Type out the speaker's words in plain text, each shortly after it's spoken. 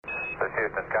is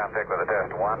Houston, contact with a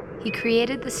test 1. He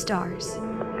created the stars.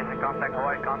 Houston, contact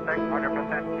Hawaii, contact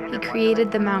 100%. He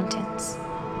created the mountains.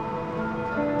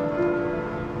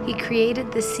 He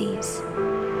created the seas.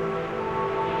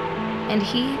 And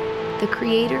he, the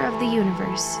creator of the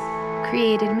universe,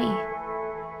 created me.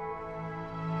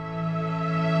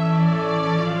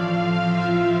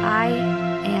 I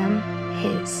am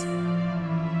his.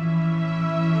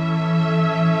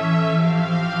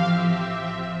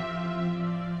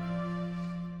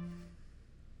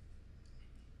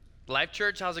 Life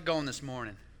Church, how's it going this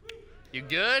morning? You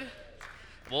good?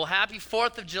 Well, happy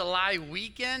 4th of July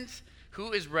weekend.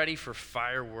 Who is ready for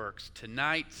fireworks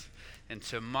tonight and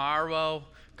tomorrow?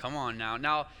 Come on now.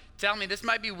 Now, tell me, this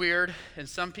might be weird, and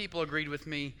some people agreed with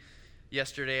me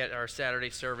yesterday at our Saturday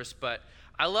service, but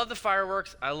I love the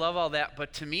fireworks. I love all that,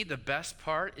 but to me, the best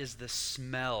part is the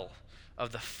smell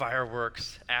of the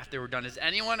fireworks after we're done. Does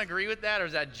anyone agree with that, or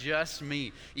is that just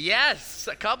me? Yes,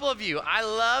 a couple of you. I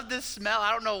love the smell.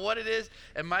 I don't know what it is.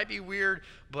 It might be weird,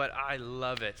 but I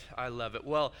love it. I love it.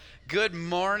 Well, good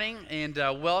morning, and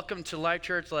welcome to Life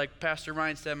Church. Like Pastor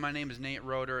Ryan said, my name is Nate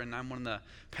Roeder, and I'm one of the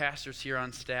pastors here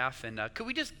on staff. And could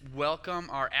we just welcome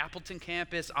our Appleton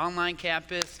campus, online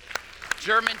campus,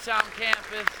 Germantown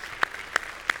campus,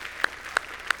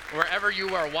 wherever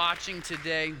you are watching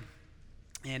today.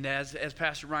 And as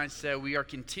Pastor Ryan said, we are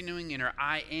continuing in our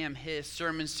I Am His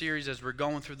sermon series as we're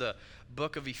going through the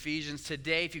book of Ephesians.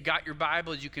 Today, if you got your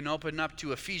Bibles, you can open up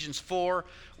to Ephesians 4,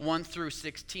 1 through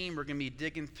 16. We're going to be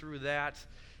digging through that.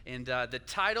 And the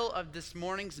title of this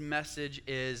morning's message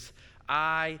is,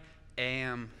 I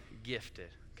Am Gifted.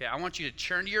 Okay, I want you to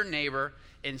turn to your neighbor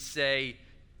and say,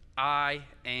 I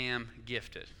am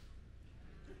gifted.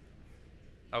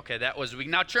 Okay, that was weak.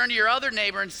 Now turn to your other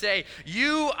neighbor and say,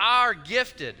 you are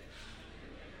gifted.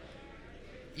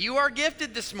 You are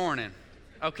gifted this morning,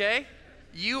 okay?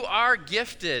 You are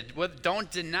gifted.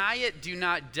 Don't deny it. Do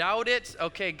not doubt it.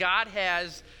 Okay, God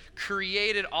has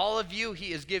created all of you.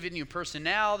 He has given you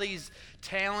personalities,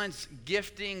 talents,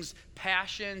 giftings,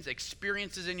 passions,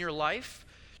 experiences in your life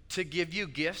to give you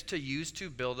gifts to use to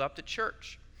build up the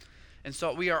church. And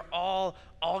so we are all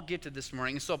gifted this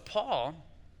morning. And so Paul,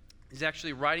 he's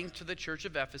actually writing to the church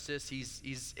of Ephesus.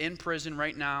 He's in prison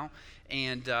right now,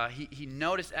 and he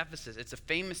noticed Ephesus. It's a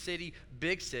famous city,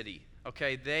 big city.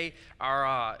 Okay, they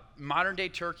are modern-day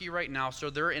Turkey right now, so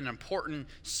they're an important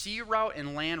sea route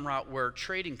and land route where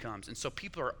trading comes. And so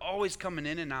people are always coming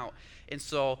in and out. And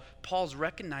so Paul's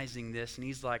recognizing this, and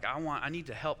he's like, I need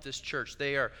to help this church.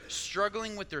 They are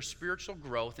struggling with their spiritual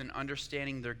growth and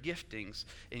understanding their giftings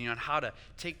and how to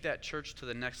take that church to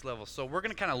the next level. So we're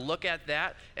going to kind of look at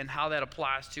that and how that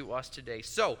applies to us today.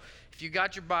 So if you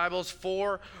got your Bibles,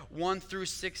 4, 1 through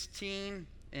 16,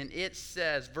 and it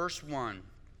says, verse 1,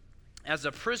 as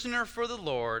a prisoner for the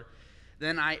Lord,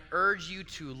 then I urge you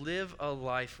to live a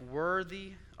life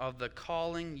worthy of the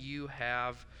calling you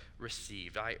have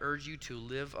received. I urge you to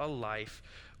live a life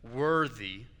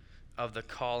worthy of the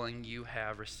calling you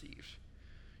have received.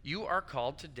 You are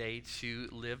called today to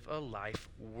live a life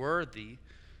worthy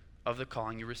of the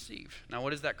calling you received. Now,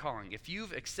 what is that calling? If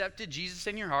you've accepted Jesus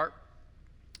in your heart,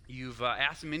 you've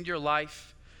asked him into your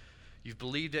life, you've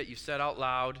believed it, you've said out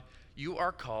loud, you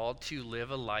are called to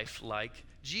live a life like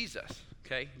Jesus.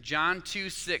 Okay? John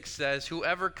 2:6 says,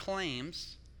 whoever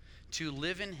claims to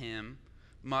live in him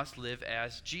must live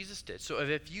as Jesus did. So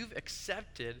if you've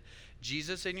accepted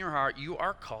Jesus in your heart, you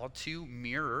are called to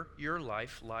mirror your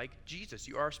life like Jesus.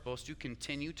 You are supposed to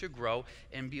continue to grow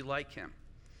and be like him.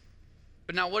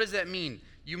 But now what does that mean?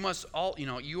 You must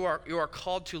you are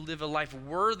called to live a life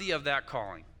worthy of that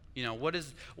calling. What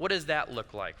does that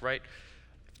look like, right?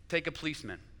 Take a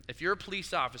policeman. If you're a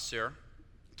police officer,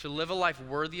 to live a life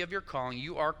worthy of your calling,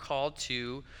 you are called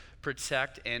to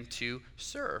protect and to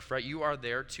serve, right? You are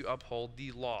there to uphold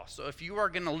the law. So if you are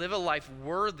going to live a life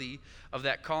worthy of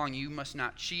that calling, you must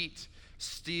not cheat,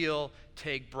 steal,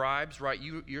 take bribes, right?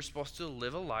 You're supposed to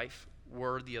live a life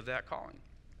worthy of that calling.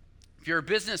 If you're a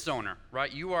business owner,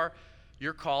 right,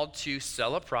 you're called to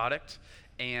sell a product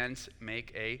and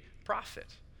make a profit.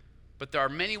 But there are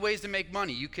many ways to make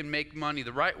money. You can make money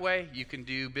the right way. You can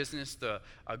do business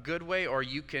a good way, or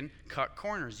you can cut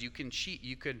corners. You can cheat.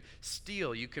 You can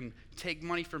steal. You can take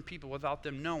money from people without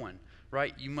them knowing,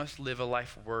 right? You must live a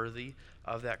life worthy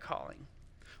of that calling.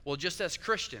 Well, just as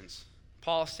Christians,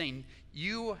 Paul is saying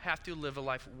you have to live a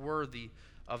life worthy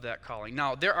of that calling.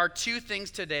 Now, there are two things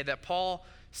today that Paul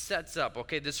sets up.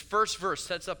 Okay, this first verse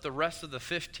sets up the rest of the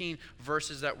 15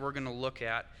 verses that we're going to look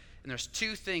at. And there's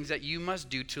two things that you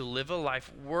must do to live a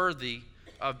life worthy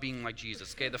of being like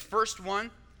Jesus. Okay, the first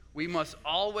one, we must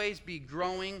always be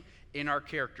growing in our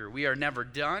character. We are never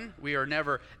done. We are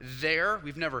never there.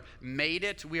 We've never made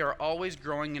it. We are always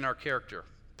growing in our character.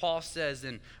 Paul says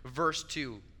in verse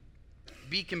 2,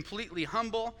 be completely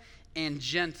humble and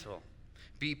gentle.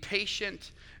 Be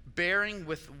patient, bearing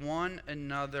with one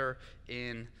another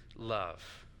in love.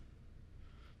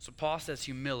 So Paul says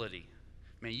humility.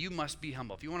 Man, you must be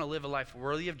humble. If you want to live a life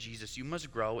worthy of Jesus, you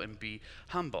must grow and be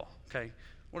humble. Okay?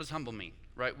 What does humble mean?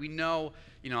 Right? We know,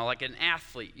 like an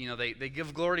athlete, they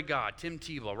give glory to God. Tim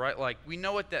Tebow, right? Like, we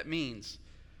know what that means.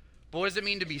 But what does it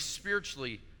mean to be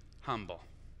spiritually humble?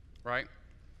 Right?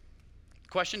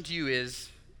 Question to you is,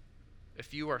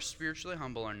 if you are spiritually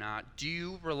humble or not, do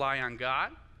you rely on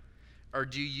God or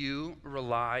do you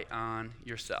rely on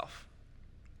yourself?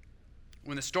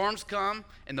 When the storms come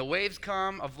and the waves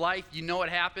come of life, you know what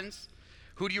happens.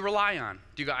 Who do you rely on?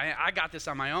 Do you go, I got this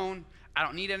on my own. I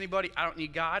don't need anybody. I don't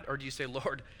need God. Or do you say,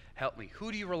 Lord, help me?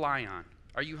 Who do you rely on?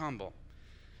 Are you humble?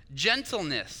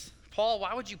 Gentleness. Paul,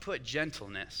 why would you put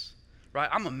gentleness? Right?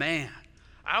 I'm a man.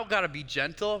 I don't got to be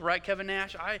gentle, right, Kevin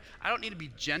Nash? I don't need to be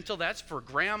gentle. That's for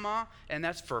grandma and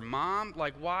that's for mom.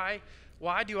 Like, why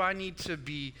do I need to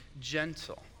be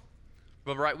gentle?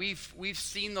 But right, we've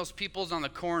seen those peoples on the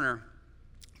corner,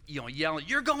 yelling,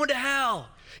 you're going to hell.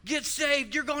 Get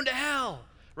saved, you're going to hell.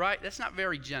 Right? That's not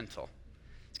very gentle.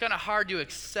 It's kind of hard to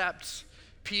accept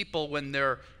people when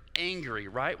they're angry,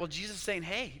 right? Well, Jesus is saying,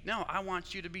 hey, no, I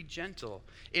want you to be gentle.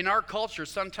 In our culture,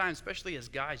 sometimes, especially as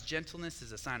guys, gentleness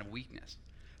is a sign of weakness.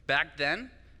 Back then,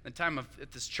 the time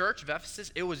at this church of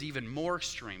Ephesus, it was even more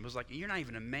extreme. It was like, you're not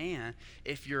even a man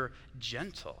if you're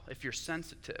gentle, if you're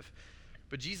sensitive.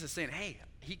 But Jesus is saying, hey,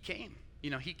 he came.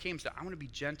 He came and said, I'm going to be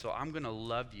gentle. I'm going to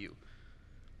love you.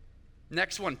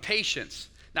 Next one, patience.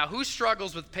 Now, who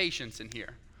struggles with patience in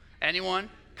here? Anyone?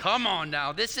 Come on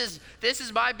now. This is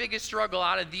my biggest struggle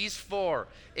out of these four,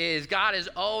 is God is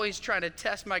always trying to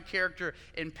test my character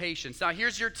in patience. Now,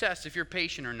 here's your test if you're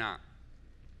patient or not.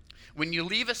 When you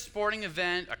leave a sporting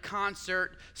event, a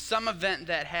concert, some event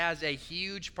that has a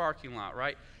huge parking lot,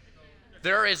 right?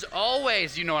 There is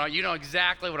always, you know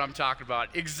exactly what I'm talking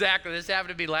about. Exactly. This happened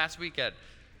to me last weekend.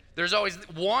 There's always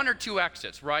one or two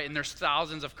exits, right? And there's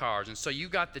thousands of cars. And so you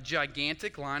got the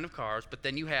gigantic line of cars, but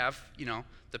then you have,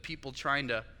 the people trying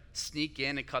to sneak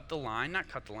in and cut the line. Not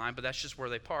cut the line, but that's just where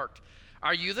they parked.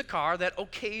 Are you the car that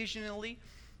occasionally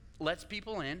lets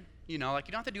people in? You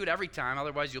don't have to do it every time,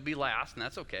 otherwise you'll be last, and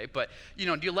that's okay. But, do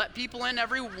you let people in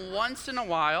every once in a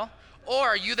while? Or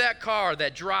are you that car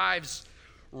that drives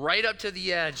right up to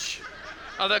the edge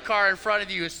of the car in front of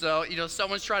you, so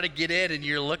someone's trying to get in and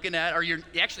you're looking at, or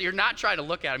you're not trying to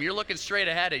look at them, you're looking straight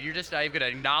ahead and you're just not even going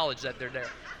to acknowledge that they're there.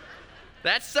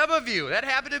 That's some of you. That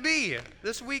happened to me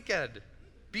this weekend.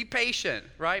 Be patient,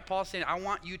 right? Paul's saying, I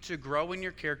want you to grow in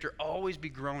your character, always be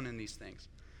growing in these things.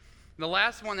 The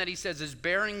last one that he says is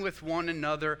bearing with one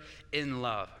another in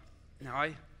love. Now,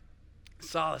 I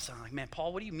saw this, I'm like, man,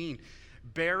 Paul, what do you mean?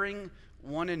 Bearing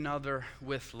one another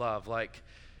with love. Like,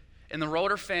 in the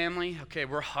Roeder family, okay,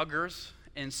 we're huggers.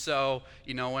 And so,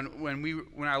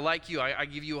 when I like you, I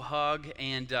give you a hug.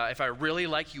 And if I really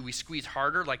like you, we squeeze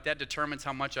harder. Like, that determines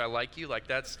how much I like you. Like,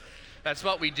 that's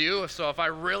what we do. So if I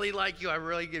really like you, I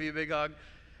really give you a big hug.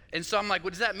 And so I'm like,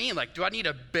 what does that mean? Like, do I need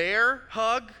a bear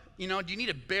hug? Do you need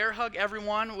a bear hug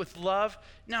everyone with love?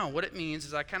 No, what it means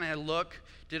is I kind of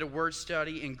did a word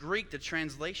study. In Greek, the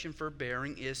translation for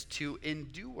bearing is to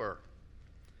endure.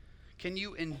 Can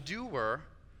you endure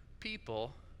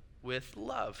people with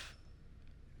love?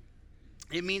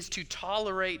 It means to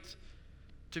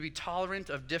be tolerant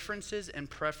of differences and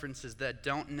preferences that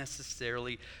don't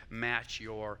necessarily match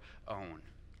your own.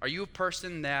 Are you a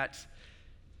person that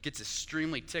gets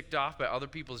extremely ticked off by other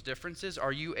people's differences?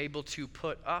 Are you able to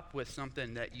put up with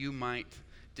something that you might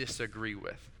disagree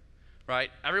with? Right?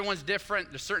 Everyone's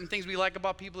different. There's certain things we like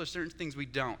about people. There's certain things we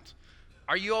don't.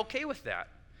 Are you okay with that?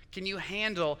 Can you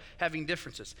handle having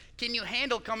differences? Can you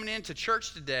handle coming into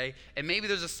church today and maybe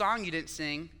there's a song you didn't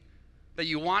sing that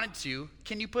you wanted to?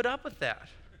 Can you put up with that?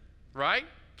 Right?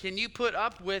 Can you put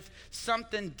up with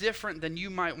something different than you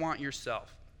might want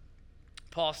yourself?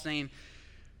 Paul's saying,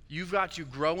 you've got to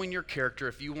grow in your character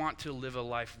if you want to live a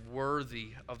life worthy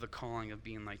of the calling of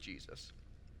being like Jesus.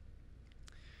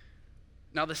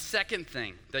 Now, the second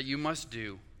thing that you must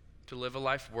do to live a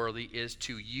life worthy is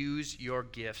to use your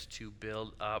gifts to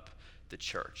build up the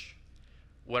church.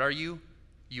 What are you?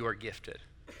 You are gifted.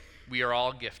 We are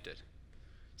all gifted.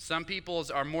 Some people's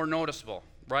are more noticeable,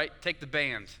 right? Take the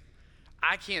band.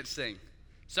 I can't sing.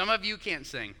 Some of you can't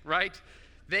sing, right?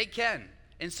 They can.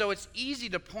 And so it's easy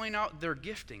to point out their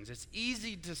giftings. It's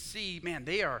easy to see, man,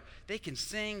 they can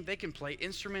sing, they can play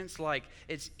instruments. Like,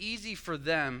 it's easy for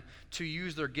them to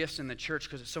use their gifts in the church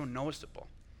because it's so noticeable.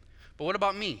 But what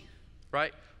about me,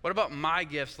 right? What about my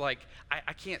gifts? Like,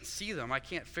 I can't see them. I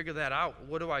can't figure that out.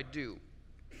 What do I do?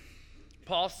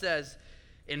 Paul says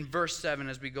in verse 7,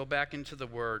 as we go back into the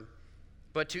word,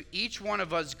 but to each one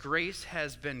of us grace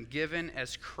has been given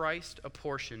as Christ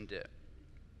apportioned it.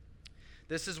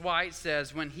 This is why it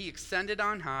says, when he ascended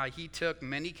on high, he took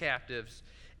many captives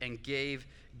and gave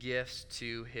gifts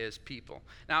to his people.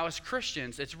 Now, as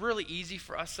Christians, it's really easy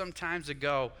for us sometimes to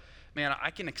go, man,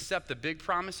 I can accept the big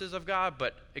promises of God,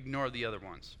 but ignore the other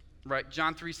ones. Right?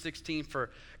 John 3:16,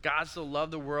 for God so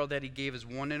loved the world that he gave his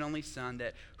one and only Son,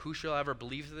 that whosoever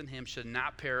believes in him should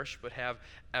not perish but have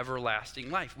everlasting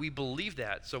life. We believe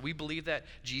that. So we believe that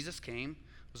Jesus came,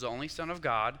 was the only Son of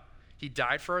God. He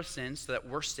died for our sins so that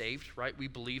we're saved, right? We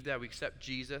believe that. We accept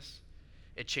Jesus.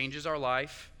 It changes our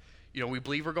life. We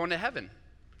believe we're going to heaven,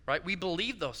 right? We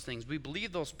believe those things. We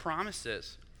believe those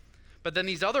promises. But then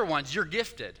these other ones, you're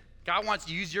gifted. God wants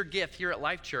to use your gift here at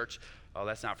Life Church. Oh,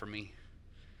 that's not for me.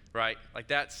 Right? Like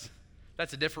that's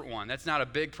a different one. That's not a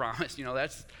big promise.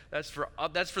 That's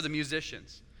for the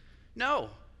musicians. No.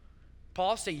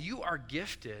 Paul's saying you are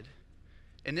gifted,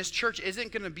 and this church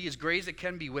isn't going to be as great as it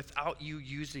can be without you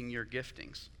using your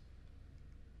giftings.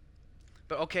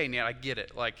 But okay, Nate, I get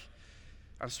it. Like,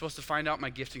 I'm supposed to find out my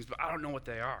giftings, but I don't know what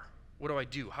they are. What do I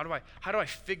do? How do I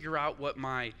figure out what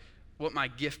my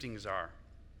giftings are?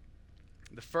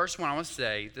 The first one I want to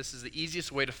say, this is the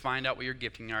easiest way to find out what your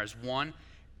gifting are, is one,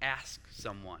 ask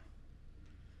someone.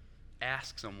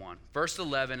 Ask someone. Verse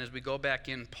 11, as we go back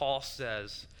in, Paul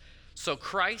says, so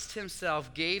Christ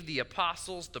himself gave the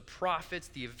apostles, the prophets,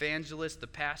 the evangelists, the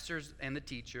pastors, and the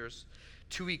teachers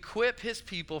to equip his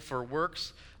people for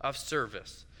works of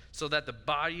service, so that the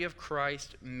body of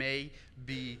Christ may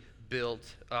be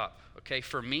built up. Okay,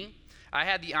 for me, I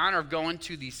had the honor of going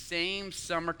to the same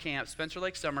summer camp, Spencer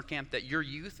Lake Summer Camp, that your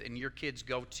youth and your kids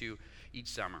go to each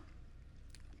summer.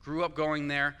 Grew up going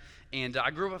there, and I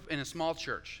grew up in a small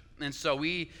church. And so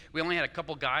we only had a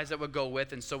couple guys that would go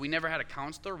with, and so we never had a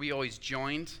counselor. We always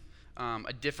joined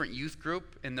a different youth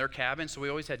group in their cabin, so we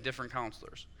always had different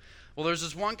counselors. Well, there's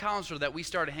this one counselor that we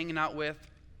started hanging out with.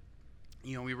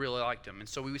 We really liked him, and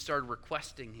so we started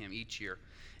requesting him each year.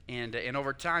 And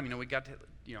over time, we got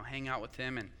to hang out with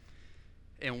him.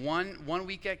 And one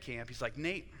week at camp, he's like,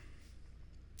 Nate,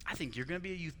 I think you're going to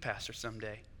be a youth pastor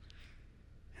someday.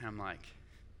 And I'm like,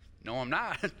 no, I'm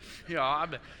not.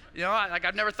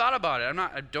 I've never thought about it.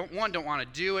 I don't want to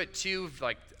do it. Two,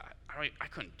 like, I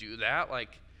couldn't do that.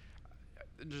 Like,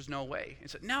 there's no way. He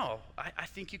said, no, I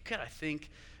think you could. I think,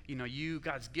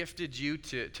 God's gifted you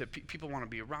to people want to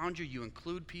be around you. You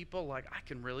include people. Like, I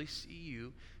can really see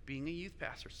you being a youth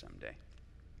pastor someday.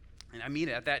 And I mean,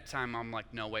 at that time, I'm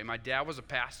like, no way. My dad was a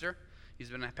pastor. He's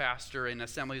been a pastor in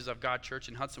Assemblies of God Church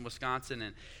in Hudson,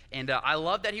 Wisconsin. And I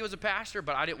loved that he was a pastor,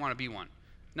 but I didn't want to be one.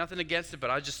 Nothing against it, but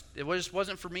it just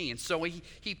wasn't for me. And so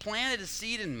he planted a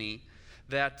seed in me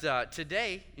that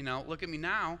today, look at me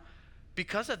now.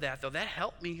 Because of that, though, that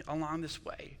helped me along this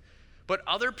way. But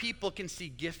other people can see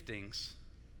giftings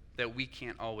that we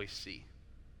can't always see,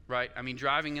 right? I mean,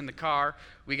 driving in the car,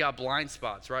 we got blind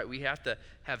spots, right? We have to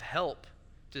have help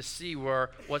to see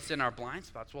what's in our blind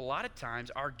spots. Well, a lot of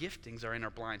times, our giftings are in our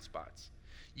blind spots.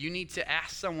 You need to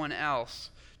ask someone else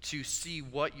to see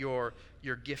what your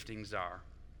giftings are.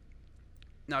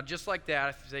 Now, just like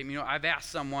that, I've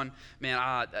asked someone,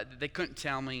 man, they couldn't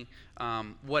tell me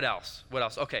what else.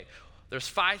 Okay, there's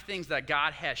 5 things that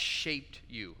God has shaped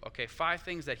you. Okay, 5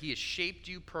 things that he has shaped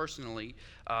you personally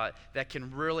that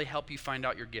can really help you find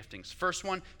out your giftings. First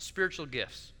one, spiritual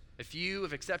gifts. If you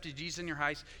have accepted Jesus in your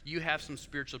heart, you have some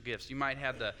spiritual gifts. You might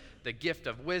have the gift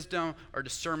of wisdom or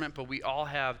discernment, but we all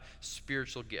have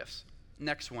spiritual gifts.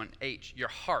 Next one, H, your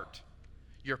heart,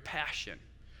 your passion.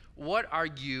 What are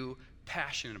you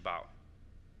passionate about?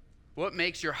 What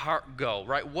makes your heart go,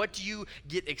 right? What do you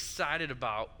get excited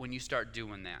about when you start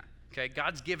doing that? Okay,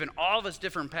 God's given all of us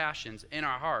different passions in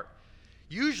our heart.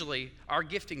 Usually, our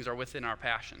giftings are within our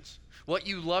passions. What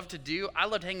you love to do, I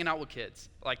loved hanging out with kids.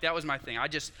 Like, that was my thing.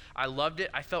 I loved it.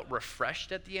 I felt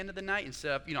refreshed at the end of the night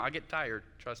instead of, I get tired,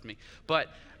 trust me. But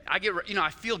I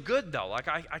feel good, though. Like,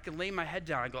 I can lay my head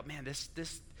down and go, man,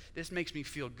 this makes me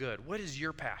feel good. What is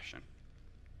your passion?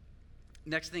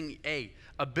 Next thing, A,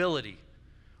 ability.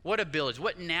 What abilities?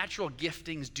 What natural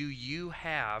giftings do you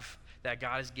have that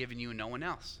God has given you and no one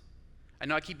else? I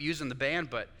know I keep using the band,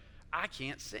 but I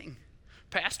can't sing.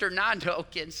 Pastor Nando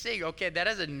can sing. Okay, that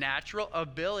is a natural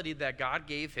ability that God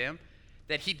gave him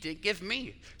that he didn't give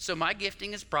me. So my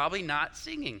gifting is probably not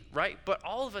singing, right? But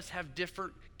all of us have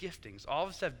different giftings. All of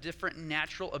us have different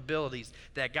natural abilities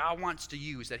that God wants to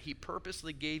use, that he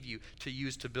purposely gave you to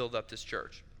use to build up this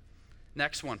church.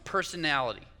 Next one,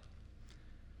 personality.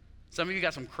 Some of you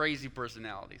got some crazy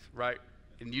personalities, right?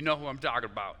 And you know who I'm talking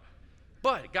about.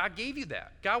 But God gave you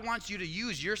that. God wants you to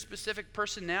use your specific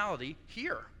personality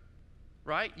here,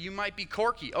 right? You might be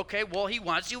quirky. Okay, well, he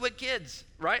wants you with kids,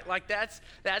 right? Like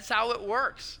that's how it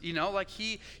works. You know, like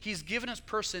he's given us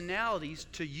personalities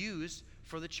to use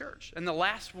for the church. And the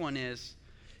last one is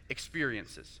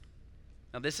experiences.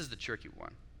 Now, this is the tricky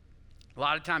one. A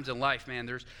lot of times in life, man,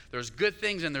 there's good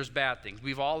things and there's bad things.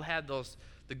 We've all had those,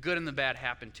 the good and the bad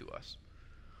happen to us.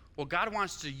 Well, God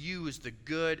wants to use the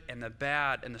good and the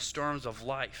bad and the storms of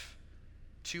life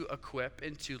to equip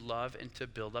and to love and to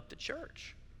build up the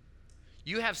church.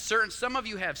 Some of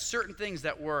you have certain things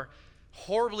that were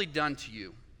horribly done to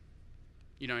you.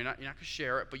 You know, you're not going to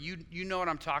share it, but you know what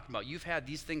I'm talking about. You've had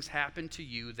these things happen to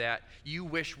you that you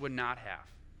wish would not have.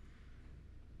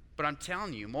 But I'm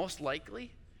telling you, most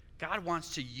likely, God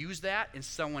wants to use that in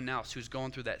someone else who's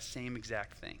going through that same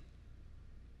exact thing.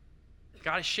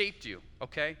 God has shaped you,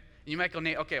 okay? And you might go,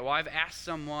 Nate, okay, well, I've asked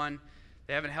someone.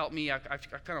 They haven't helped me. I've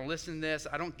kind of listened to this.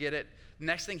 I don't get it.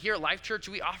 Next thing, here at Life Church,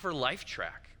 we offer Life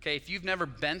Track, okay? If you've never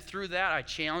been through that, I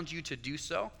challenge you to do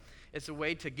so. It's a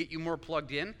way to get you more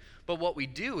plugged in. But what we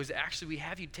do is actually we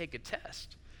have you take a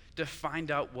test to find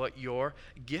out what your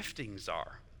giftings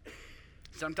are.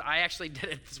 I actually did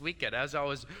it this weekend. As I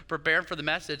was preparing for the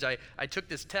message, I took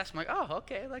this test. I'm like, oh,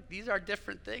 okay, like these are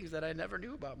different things that I never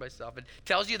knew about myself. It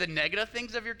tells you the negative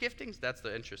things of your giftings. That's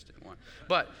the interesting one.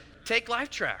 But take Life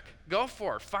Track. Go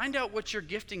for it. Find out what your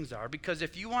giftings are, because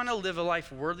if you want to live a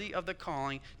life worthy of the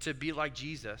calling to be like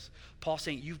Jesus, Paul's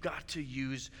saying you've got to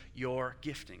use your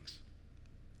giftings.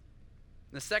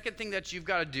 And the second thing that you've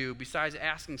got to do besides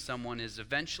asking someone is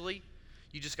eventually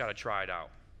you just got to try it out.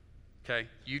 Okay?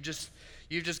 You've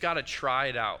just got to try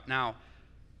it out. Now,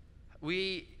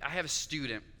 I have a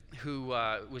student who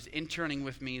was interning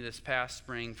with me this past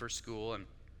spring for school, and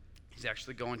he's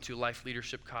actually going to Life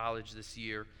Leadership College this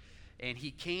year. And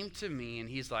he came to me and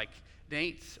he's like,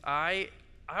 Nate, I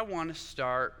want to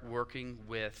start working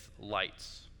with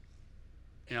lights.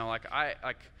 You know, like I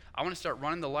want to start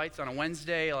running the lights on a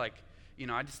Wednesday. Like, you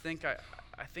know, I just think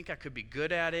I think I could be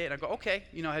good at it. And I go, okay,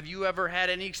 you know, have you ever had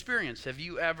any experience? Have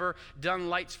you ever done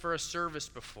lights for a service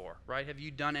before, right? Have you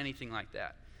done anything like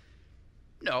that?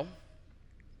 No.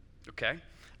 Okay.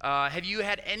 Have you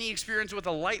had any experience with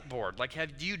a light board? Like,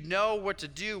 do you know what to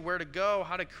do, where to go,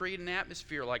 how to create an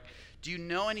atmosphere? Like, do you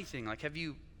know anything? Like, have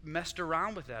you messed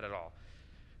around with that at all?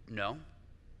 No.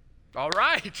 All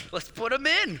right, let's put them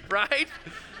in, right?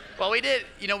 Well, we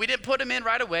didn't put him in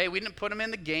right away. We didn't put him in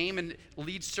the game and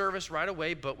lead service right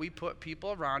away, but we put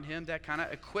people around him that kind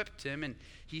of equipped him, and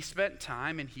he spent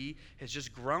time, and he has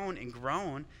just grown and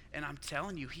grown, and I'm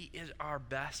telling you, he is our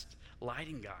best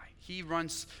lighting guy. He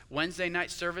runs Wednesday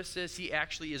night services. He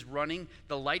actually is running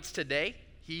the lights today.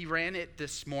 He ran it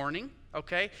this morning,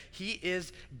 okay? He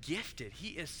is gifted. He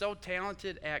is so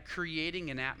talented at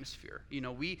creating an atmosphere. You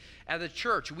know, we, as a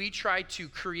church, we try to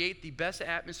create the best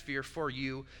atmosphere for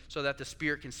you so that the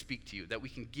Spirit can speak to you, that we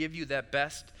can give you that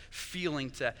best feeling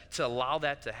to allow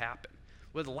that to happen.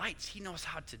 With lights, he knows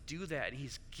how to do that, and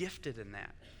he's gifted in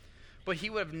that. But he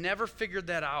would have never figured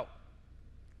that out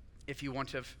if he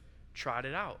wouldn't have tried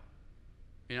it out.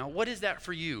 You know, what is that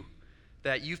for you?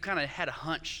 That you've kind of had a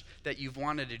hunch that you've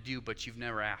wanted to do, but you've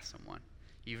never asked someone.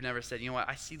 You've never said, you know what,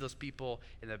 I see those people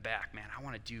in the back, man, I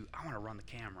want to run the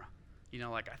camera. You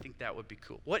know, like, I think that would be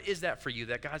cool. What is that for you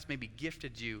that God's maybe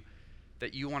gifted you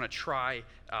that you want to try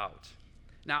out?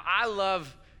 Now, I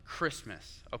love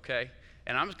Christmas, okay?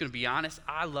 And I'm just going to be honest,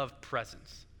 I love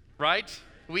presents, right?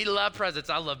 We love presents.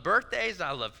 I love birthdays.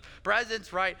 I love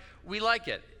presents, right? We like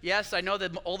it. Yes, I know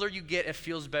that the older you get, it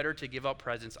feels better to give out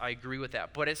presents. I agree with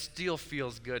that. But it still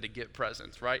feels good to get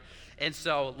presents, right? And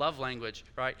so, love language,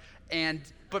 right?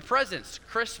 But presents,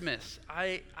 Christmas,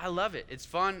 I love it. It's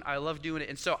fun. I love doing it.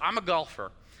 And so, I'm a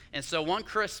golfer. And so, one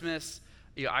Christmas,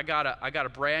 you know, I got a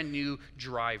brand new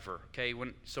driver, okay?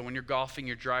 When you're golfing,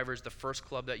 your driver is the first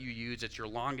club that you use. It's your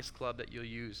longest club that you'll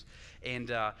use. And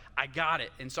I got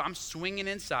it. And so I'm swinging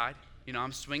inside. You know,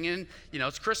 I'm swinging. You know,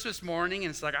 it's Christmas morning,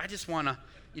 and it's like, I just want to,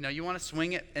 you know, you want to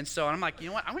swing it. And so I'm like, you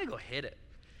know what? I'm going to go hit it.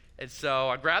 And so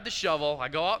I grab the shovel. I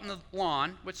go out in the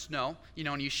lawn with snow, you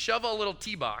know, and you shovel a little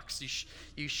tee box.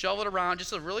 You shovel it around,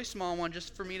 just a really small one,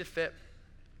 just for me to fit.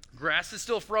 Grass is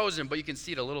still frozen, but you can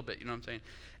see it a little bit, you know what I'm saying?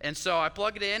 And so I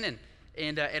plug it in,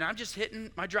 and I'm just hitting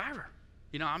my driver.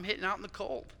 You know, I'm hitting out in the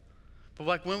cold. But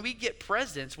like when we get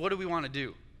presents, what do we want to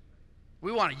do?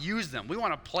 We want to use them. We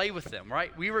want to play with them,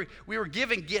 right? We were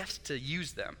given gifts to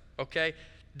use them, okay?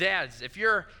 Dads, if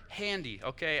you're handy,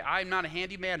 okay, I'm not a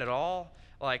handyman at all.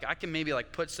 Like I can maybe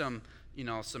like put some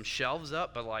shelves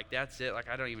up, but like that's it. Like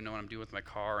I don't even know what I'm doing with my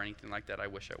car or anything like that. I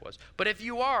wish I was. But if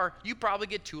you are, you probably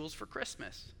get tools for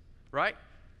Christmas, right?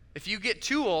 If you get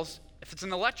tools, if it's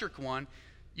an electric one,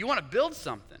 you want to build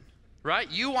something, right?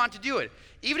 You want to do it.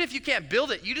 Even if you can't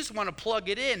build it, you just want to plug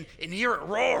it in and hear it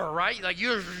roar, right? Like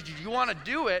you want to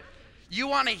do it. You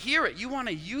want to hear it. You want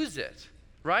to use it,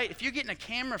 right? If you're getting a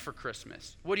camera for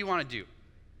Christmas, what do you want to do?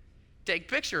 Take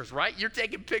pictures, right? You're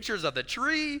taking pictures of the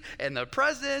tree and the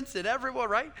presents and everyone,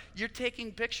 right? You're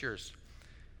taking pictures.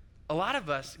 A lot of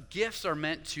us, gifts are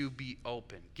meant to be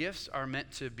open. Gifts are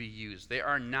meant to be used. They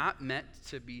are not meant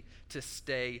to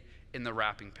stay in the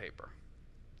wrapping paper.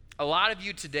 A lot of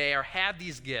you today have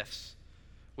these gifts,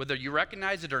 whether you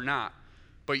recognize it or not,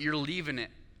 but you're leaving it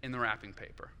in the wrapping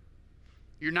paper.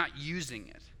 You're not using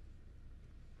it.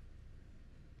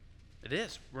 It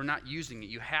is. We're not using it.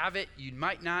 You have it. You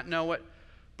might not know it,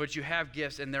 but you have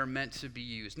gifts, and they're meant to be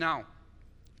used. Now,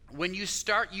 when you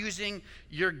start using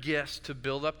your gifts to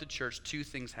build up the church, two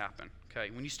things happen. Okay,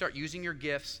 when you start using your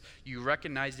gifts, you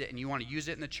recognize it, and you want to use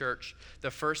it in the church. The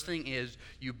first thing is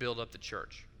you build up the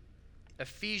church.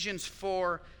 Ephesians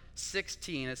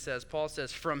 4:16, it says, Paul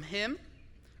says, "From him,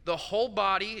 the whole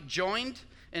body, joined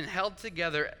and held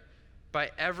together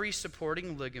by every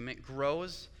supporting ligament,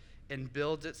 grows and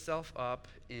builds itself up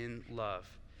in love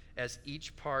as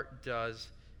each part does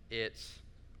its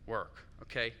work."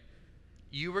 Okay?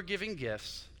 You were giving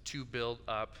gifts to build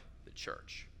up the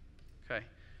church. Okay?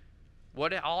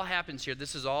 What all happens here,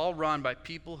 this is all run by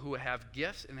people who have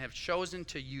gifts and have chosen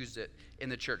to use it in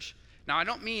the church. Now, I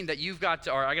don't mean that you've got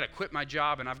to, or I got to quit my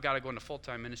job and I've got to go into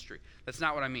full-time ministry. That's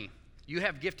not what I mean. You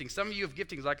have gifting. Some of you have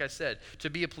giftings, like I said, to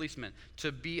be a policeman,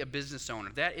 to be a business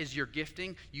owner. That is your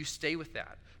gifting. You stay with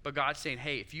that. But God's saying,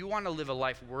 hey, if you want to live a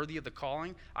life worthy of the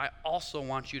calling, I also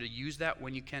want you to use that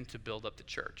when you can to build up the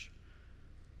church.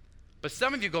 But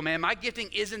some of you go, man, my gifting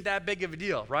isn't that big of a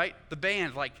deal, right? The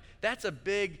band, like, that's a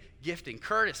big gifting.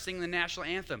 Curtis singing the national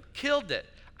anthem, killed it.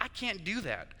 I can't do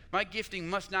that. My gifting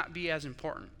must not be as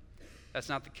important. That's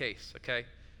not the case, okay?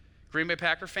 Green Bay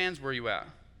Packer fans, where are you at?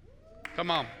 Come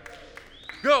on.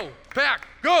 Go, Pack,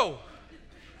 go!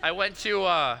 I went to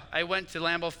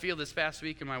Lambeau Field this past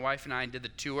week, and my wife and I did the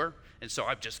tour, and so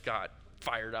I've just got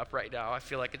fired up right now. I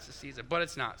feel like it's the season, but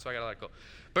it's not, so I got to let it go.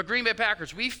 But Green Bay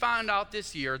Packers, we found out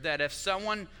this year that if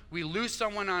we lose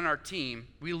someone on our team,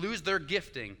 we lose their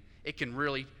gifting, it can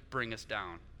really bring us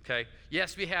down. Okay?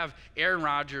 Yes, we have Aaron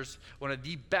Rodgers, one of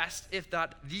the best, if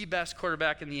not the best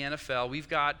quarterback in the NFL. We've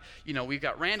got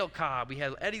Randall Cobb. We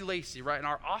had Eddie Lacy, right, in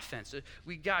our offense.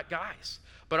 We got guys.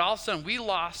 But all of a sudden, we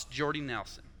lost Jordy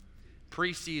Nelson.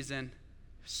 Preseason,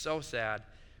 so sad.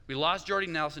 We lost Jordy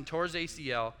Nelson, tore his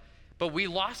ACL, but we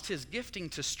lost his gifting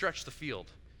to stretch the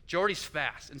field. Jordy's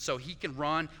fast, and so he can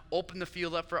run, open the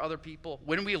field up for other people.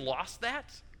 When we lost that,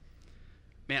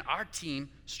 man, our team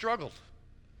struggled.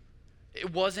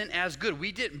 It wasn't as good.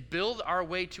 We didn't build our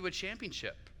way to a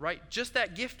championship, right? Just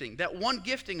that gifting, that one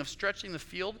gifting of stretching the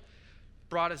field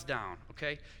brought us down,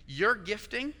 okay? Your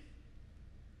gifting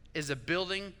is a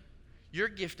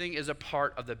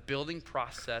part of the building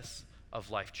process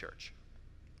of Life Church.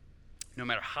 No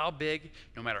matter how big,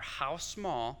 no matter how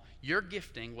small, your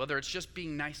gifting, whether it's just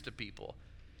being nice to people,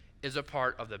 is a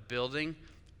part of the building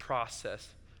process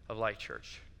of Life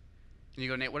Church. And you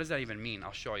go, Nate, what does that even mean?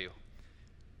 I'll show you.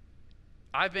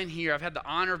 I've been here. I've had the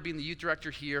honor of being the youth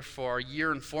director here for a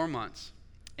year and 4 months.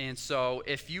 And so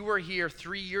if you were here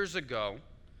 3 years ago,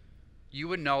 you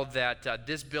would know that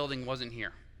this building wasn't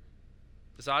here.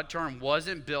 This auditorium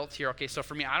wasn't built here. Okay, so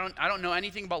for me, I don't know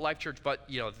anything about Life Church but,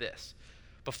 this.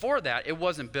 Before that, it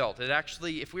wasn't built. It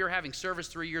actually, if we were having service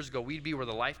 3 years ago, we'd be where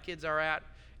the Life Kids are at,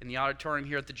 in the auditorium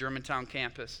here at the Germantown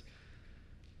campus.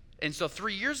 And so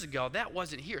 3 years ago, that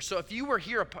wasn't here. So if you were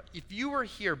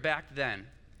here back then,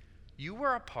 you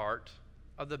were a part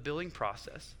of the building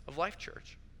process of Life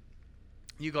Church.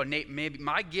 You go, Nate, maybe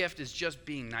my gift is just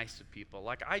being nice to people.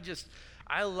 Like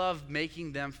I love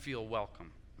making them feel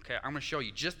welcome. Okay, I'm going to show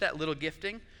you. Just that little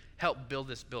gifting helped build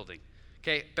this building.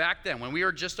 Okay, back then, when we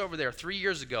were just over there 3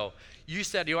 years ago, you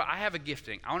said, I have a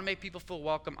gifting. I want to make people feel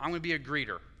welcome. I'm going to be a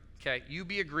greeter. Okay, you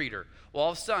be a greeter. Well,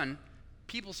 all of a sudden,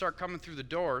 people start coming through the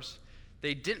doors.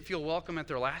 They didn't feel welcome at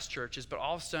their last churches, but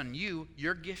all of a sudden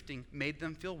your gifting made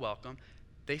them feel welcome.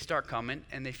 They start coming,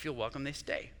 and they feel welcome. They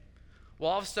stay.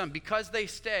 Well, all of a sudden, because they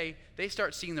stay, they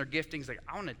start seeing their giftings like,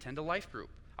 I want to attend a life group.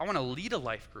 I want to lead a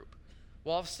life group.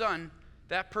 Well, all of a sudden,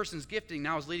 that person's gifting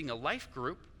now is leading a life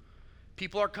group.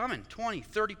 People are coming. 20,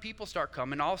 30 people start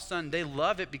coming. All of a sudden, they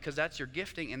love it because that's your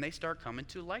gifting, and they start coming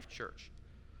to Life Church.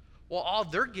 Well, all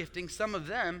their gifting, some of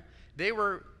them,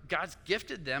 God's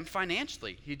gifted them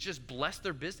financially. He just blessed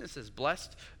their businesses,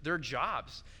 blessed their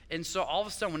jobs. And so all of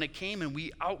a sudden, when it came and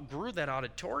we outgrew that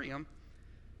auditorium,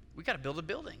 we got to build a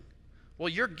building. Well,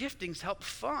 your giftings help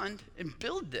fund and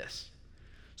build this.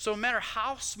 So no matter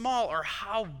how small or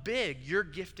how big your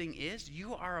gifting is,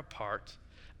 you are a part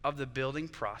of the building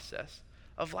process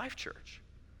of Life Church.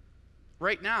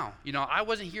 Right now, I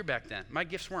wasn't here back then. My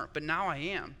gifts weren't, but now I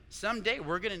am. Someday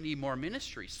we're going to need more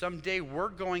ministry. Someday we're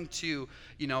going to,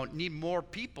 need more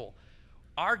people.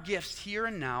 Our gifts here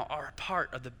and now are a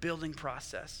part of the building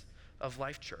process of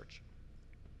Life Church.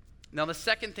 Now, the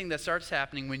second thing that starts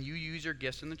happening when you use your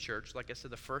gifts in the church, like I said,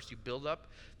 the first, you build up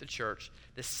the church.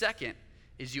 The second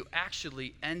is you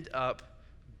actually end up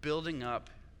building up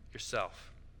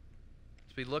yourself.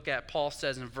 As we look at, Paul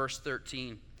says in verse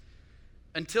 13,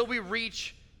 until we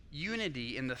reach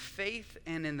unity in the faith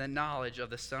and in the knowledge of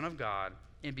the Son of God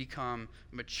and become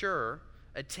mature,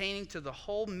 attaining to the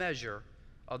whole measure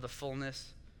of the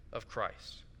fullness of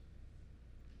Christ.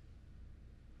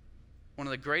 One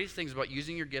of the greatest things about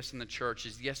using your gifts in the church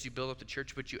is, yes, you build up the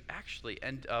church, but you actually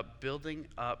end up building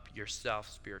up yourself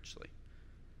spiritually.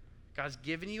 God's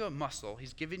given you a muscle.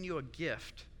 He's given you a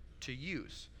gift to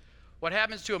use. What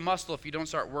happens to a muscle if you don't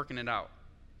start working it out?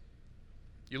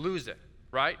 You lose it,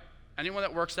 right? Anyone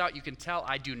that works out, you can tell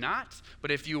I do not.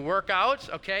 But if you work out,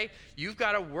 okay, you've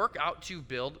got to work out to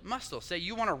build muscle. Say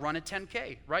you want to run a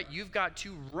 10K, right? You've got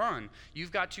to run.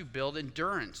 You've got to build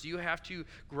endurance. You have to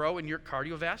grow in your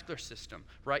cardiovascular system,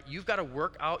 right? You've got to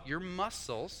work out your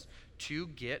muscles to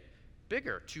get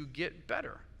bigger, to get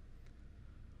better.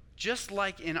 Just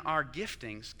like in our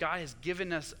giftings, God has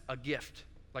given us a gift,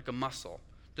 like a muscle.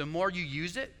 The more you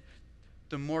use it,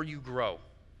 the more you grow.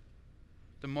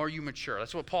 The more you mature.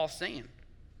 That's what Paul's saying.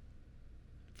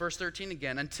 Verse 13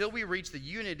 again, until we reach the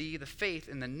unity, the faith,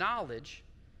 and the knowledge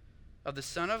of the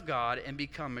Son of God and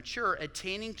become mature,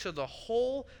 attaining to the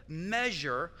whole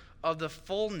measure of the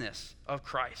fullness of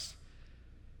Christ.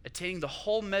 Attaining the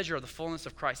whole measure of the fullness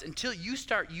of Christ. Until you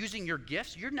start using your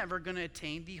gifts, you're never going to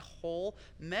attain the whole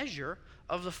measure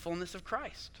of the fullness of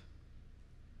Christ.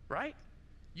 Right?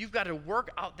 You've got to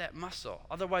work out that muscle.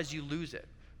 Otherwise, you lose it.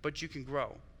 But you can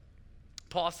grow.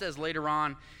 Paul says later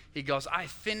on, he goes, I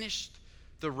finished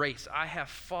the race. I have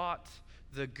fought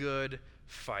the good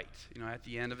fight. At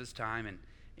the end of his time,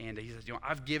 and he says,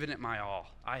 I've given it my all.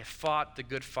 I have fought the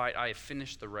good fight. I have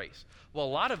finished the race. Well, a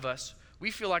lot of us,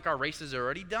 we feel like our race is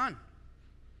already done.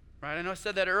 Right? I know I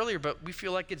said that earlier, but we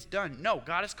feel like it's done. No,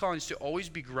 God is calling us to always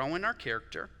be growing our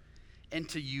character and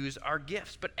to use our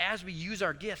gifts. But as we use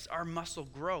our gifts, our muscle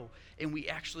grow, and we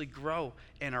actually grow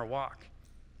in our walk.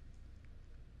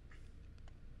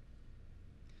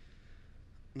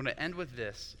 I'm going to end with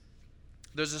this.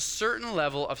 There's a certain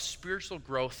level of spiritual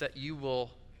growth that you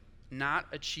will not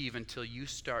achieve until you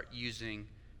start using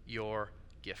your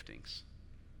giftings.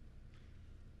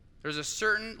 There's a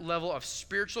certain level of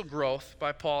spiritual growth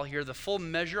by Paul here, the full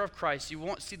measure of Christ. You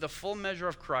won't see the full measure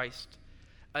of Christ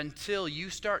until you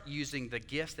start using the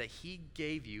gifts that he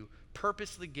gave you,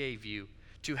 purposely gave you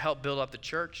to help build up the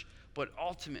church, but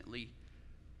ultimately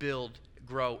build,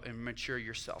 grow, and mature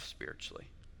yourself spiritually.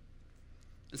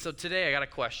 And so today I got a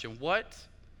question. What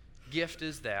gift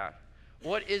is that?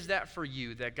 What is that for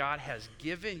you that God has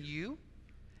given you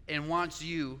and wants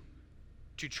you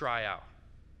to try out?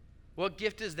 What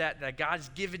gift is that God's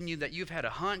given you that you've had a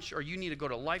hunch, or you need to go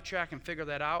to Life Track and figure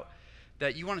that out,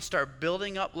 that you want to start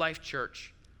building up Life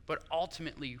Church, but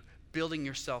ultimately building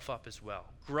yourself up as well,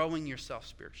 growing yourself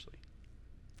spiritually?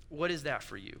 What is that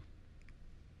for you?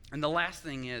 And the last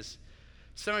thing is,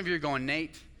 some of you are going,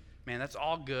 Nate, man, that's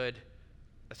all good.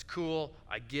 That's cool.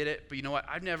 I get it. But you know what?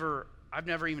 I've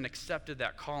never even accepted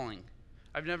that calling.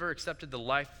 I've never accepted the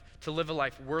life, to live a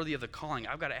life worthy of the calling.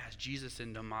 I've got to ask Jesus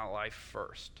into my life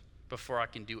first before I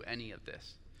can do any of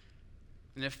this.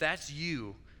 And if that's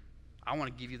you, I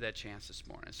want to give you that chance this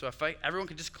morning. So if everyone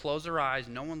could just close their eyes,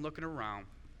 no one looking around.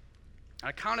 On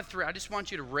a count of 3, I just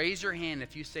want you to raise your hand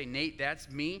if you say, Nate,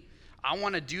 that's me. I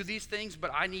want to do these things,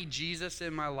 but I need Jesus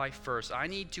in my life first. I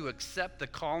need to accept the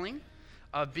calling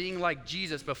of being like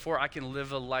Jesus before I can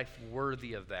live a life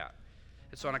worthy of that.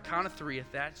 And so on a count of 3, if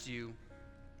that's you,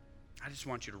 I just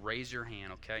want you to raise your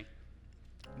hand, okay?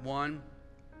 1,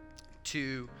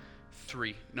 2,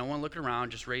 3. No one looking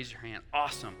around, just raise your hand.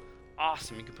 Awesome.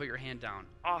 Awesome. You can put your hand down.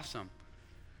 Awesome.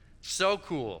 So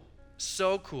cool.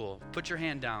 So cool. Put your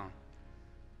hand down.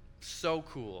 So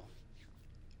cool.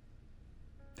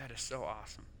 That is so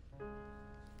awesome.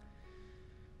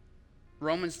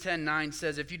 Romans 10:9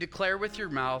 says, if you declare with your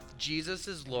mouth Jesus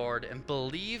is Lord and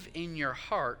believe in your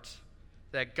heart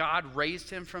that God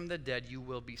raised him from the dead, you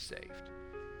will be saved.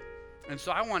 And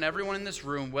so I want everyone in this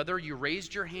room, whether you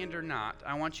raised your hand or not,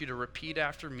 I want you to repeat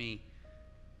after me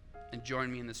and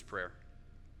join me in this prayer.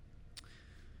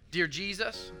 Dear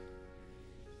Jesus,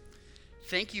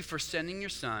 thank you for sending your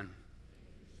son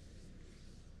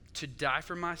to die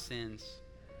for my sins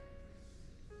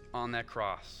on that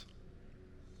cross.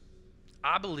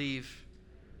 I believe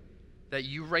that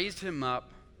you raised him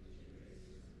up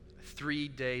 3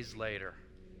 days later.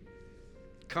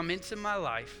 Come into my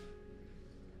life.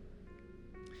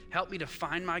 Help me to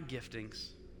find my giftings,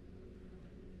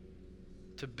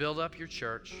 to build up your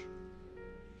church,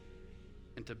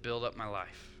 and to build up my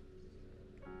life.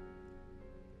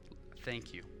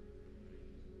 Thank you.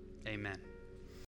 Amen.